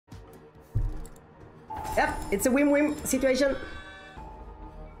Yep, it's a win-win situation.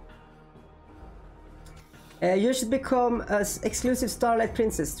 You should become an exclusive Starlight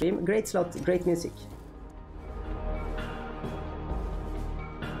Princess stream. Great slot, great music.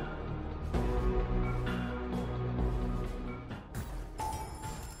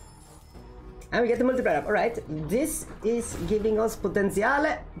 And we get the multiplier up. Alright, this is giving us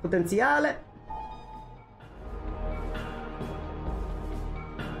potentiale.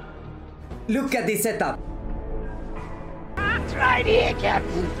 Look at this setup. Try it again.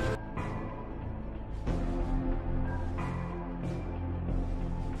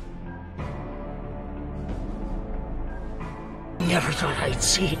 Never thought I'd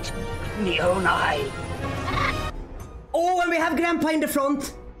see it in my own eye. Oh, and we have Grandpa in the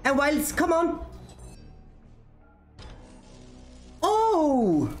front. And Wilds, come on.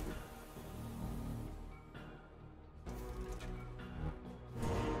 Oh!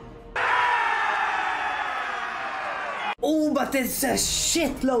 Oh, but there's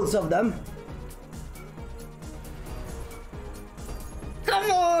shitloads of them. Come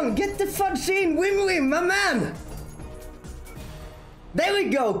on, get the fudge in. Win-win, my man. There we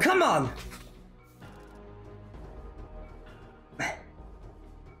go, come on.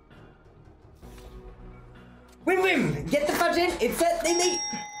 Win-win, get the fudge in. It's a ding.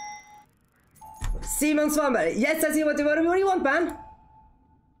 Simon Svanberg, yes, I see what do you want, man?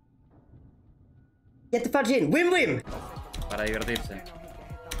 Get the fudge in, win-win. Para divertirse.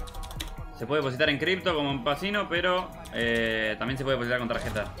 Se puede depositar en cripto como en casino, pero también se puede depositar con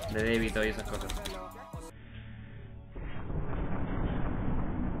tarjeta de débito y esas cosas.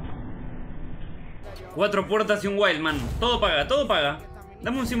 Cuatro puertas y un Wildman. Todo paga, todo paga.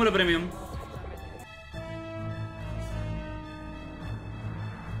 Dame un símbolo premium.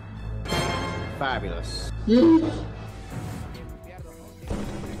 Fabulous.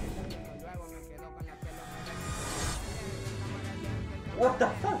 What the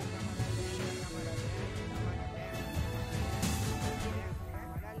fuck?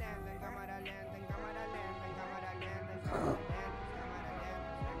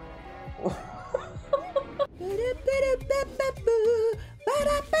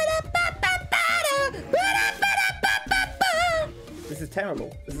 This is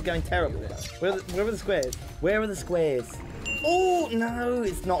terrible. This is going terrible. Where are the squares? Where are the squares? Oh, no,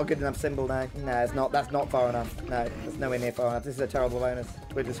 it's not a good enough symbol now. No, it's not. That's not far enough. No, that's nowhere near far enough. This is a terrible bonus.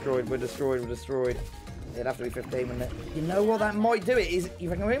 We're destroyed. We're destroyed. We're destroyed. It'd have to be 15, wouldn't it? You know what that might do? It is. You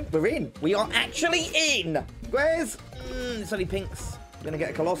reckon we're in? We're in. We are actually in. Squares. It's only pinks. We're gonna get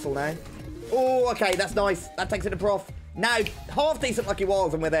a colossal now. Oh, okay, that's nice. That takes it to prof. Now, half decent lucky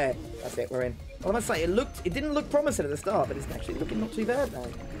walls and we're there. That's it. We're in. Well, I must say, it didn't look promising at the start, but it's actually looking not too bad now.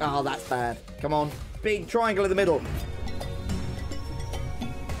 Oh, that's bad. Come on. Big triangle in the middle.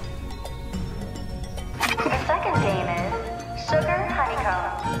 The second game is Sugar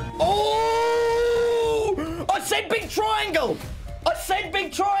Honeycomb. Oh! I said big triangle! I said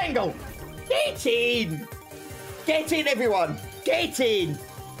big triangle! Get in! Get in, everyone! Get in!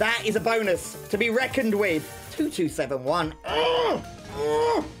 That is a bonus to be reckoned with. 2271.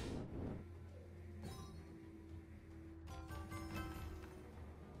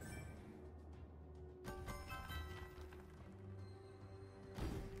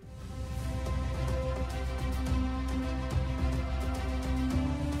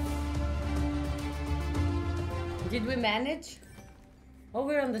 Did we manage? Oh,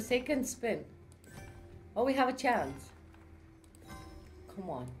 we're on the second spin. Oh, we have a chance. Come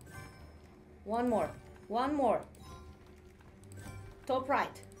on. One more. One more. Top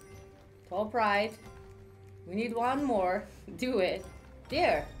right. Top right. We need one more. Do it.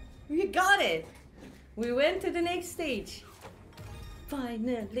 There. We got it. We went to the next stage.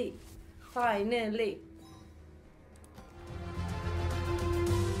 Finally. Finally.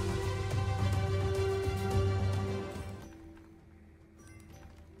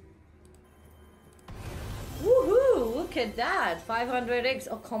 Woohoo! Look at that! 500x.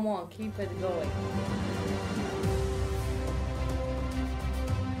 Oh, come on, keep it going.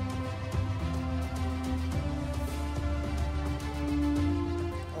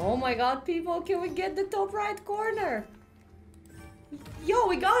 Oh my god, people, can we get the top right corner? Yo,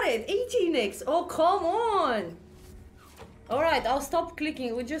 we got it! 18x! Oh, come on! Alright, I'll stop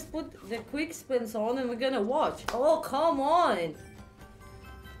clicking. We just put the quick spins on and we're gonna watch. Oh, come on!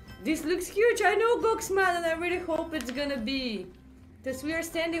 This looks huge. I know, Goxman, and I really hope it's gonna be. Because we are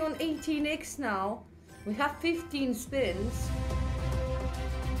standing on 18x now. We have 15 spins.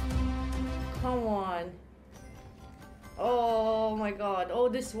 Come on. Oh my god. Oh,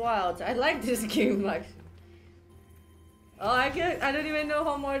 this wild. I like this game, like. Oh, I don't even know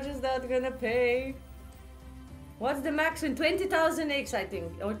how much is that gonna pay. What's the maximum? 20,000x, I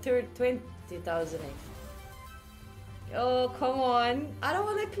think, or 20,000x. Oh, come on! I don't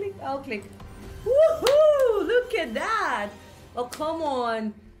want to click. I'll click. Woohoo! Look at that! Oh, come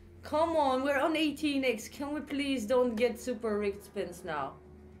on! Come on! We're on 18x. Can we please don't get super rigged spins now?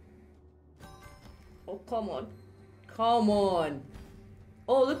 Oh, come on! Come on!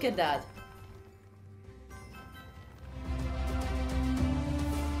 Oh, look at that!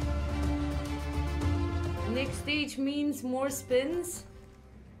 Next stage means more spins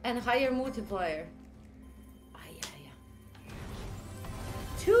and higher multiplier.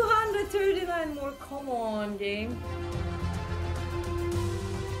 239 more, come on, game.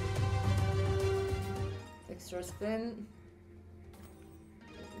 Extra spin.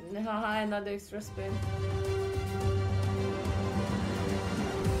 Another extra spin.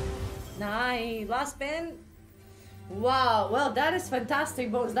 Nice, last spin. Wow, well, that is fantastic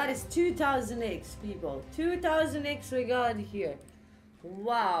bonus. That is 2000x, people. 2000x we got here.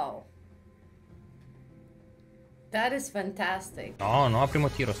 Wow. That is fantastic. No, no, a primo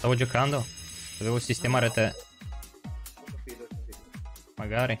tiro, stavo giocando. Dovevo sistemare te.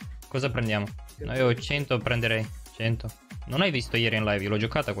 Magari. Cosa prendiamo? No, io 100 prenderei. 100. Non hai visto ieri in live? Io l'ho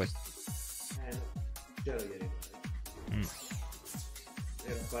giocata questa. No. Già lo ieri in live.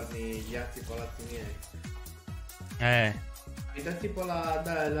 Ero a farmi gli atti palazzi miei. Mi dà tipo la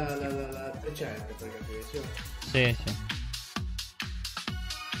 300 per capire, sì. Sì, sì.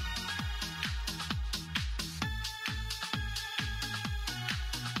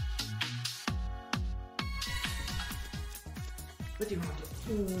 Poi ti guardo.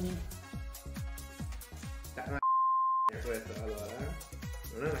 Ma questo allora,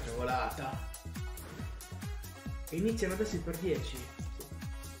 non è una cavolata. E iniziano adesso per 10.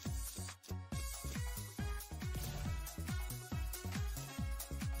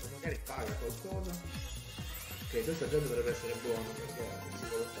 Magari paga qualcosa. Ok, questo già dovrebbe essere buono perché si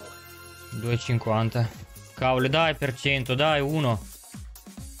vuole fare. 2,50. Cavolo, dai per 100, dai, uno.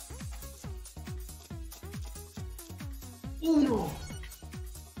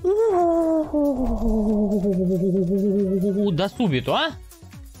 Da subito, eh?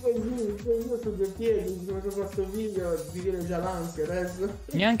 Io sto due piedi, come ho fatto il video, mi viene già l'ansia adesso.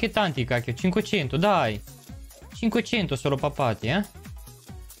 Neanche tanti, cacchio. 500, dai. 500 solo papati, eh?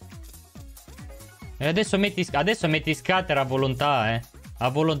 E adesso metti scatter a volontà, eh? A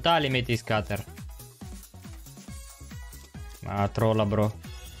volontà li metti scatter. Ma trolla, bro.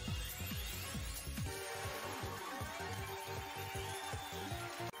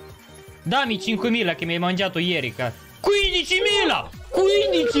 Dammi 5.000 che mi hai mangiato ieri, cazzo. 15.000!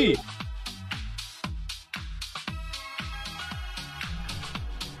 15!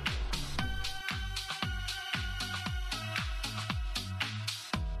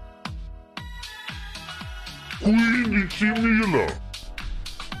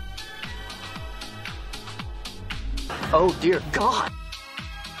 Oh dear God!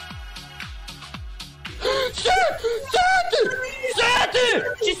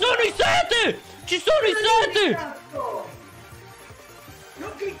 7! Ci sono i 7! Ci sono i 7!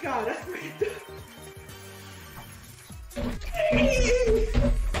 Non cliccare, aspetta!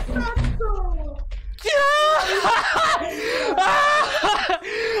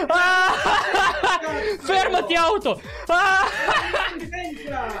 Fermati, auto!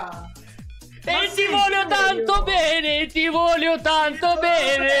 E ti voglio tanto bene! Ti voglio tanto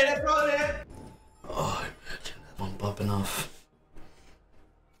bene! Oh, one popping off.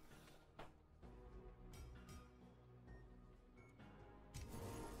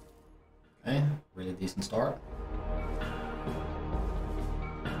 Okay, really decent start.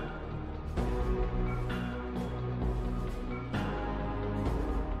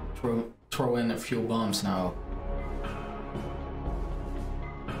 Throw in a few bombs now.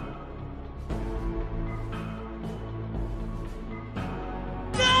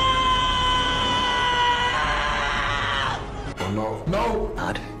 No! No!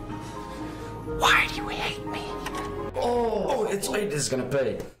 God. Why do you hate me? Oh, it is gonna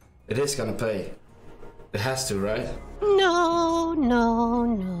pay. It is gonna pay. It has to, right? No, no,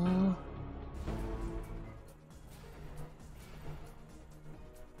 no.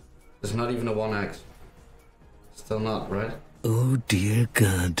 There's not even a 1x. Still not, right? Oh dear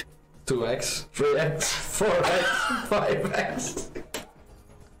God. 2x, 3x, 4x, 5x.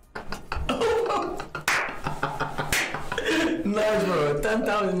 Nice, bro.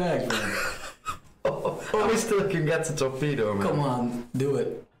 10,000x, man. Oh, we still can get the torpedo, man. Come on, do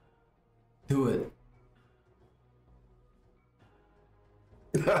it. Do it.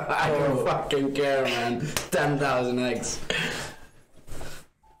 I don't fucking care, man. 10,000x.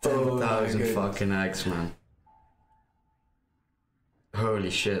 10,000 fucking x, man.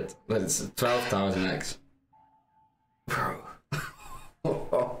 Holy shit. That's 12,000x. Bro.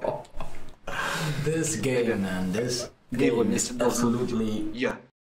 This game, man. This game is absolutely... Yeah.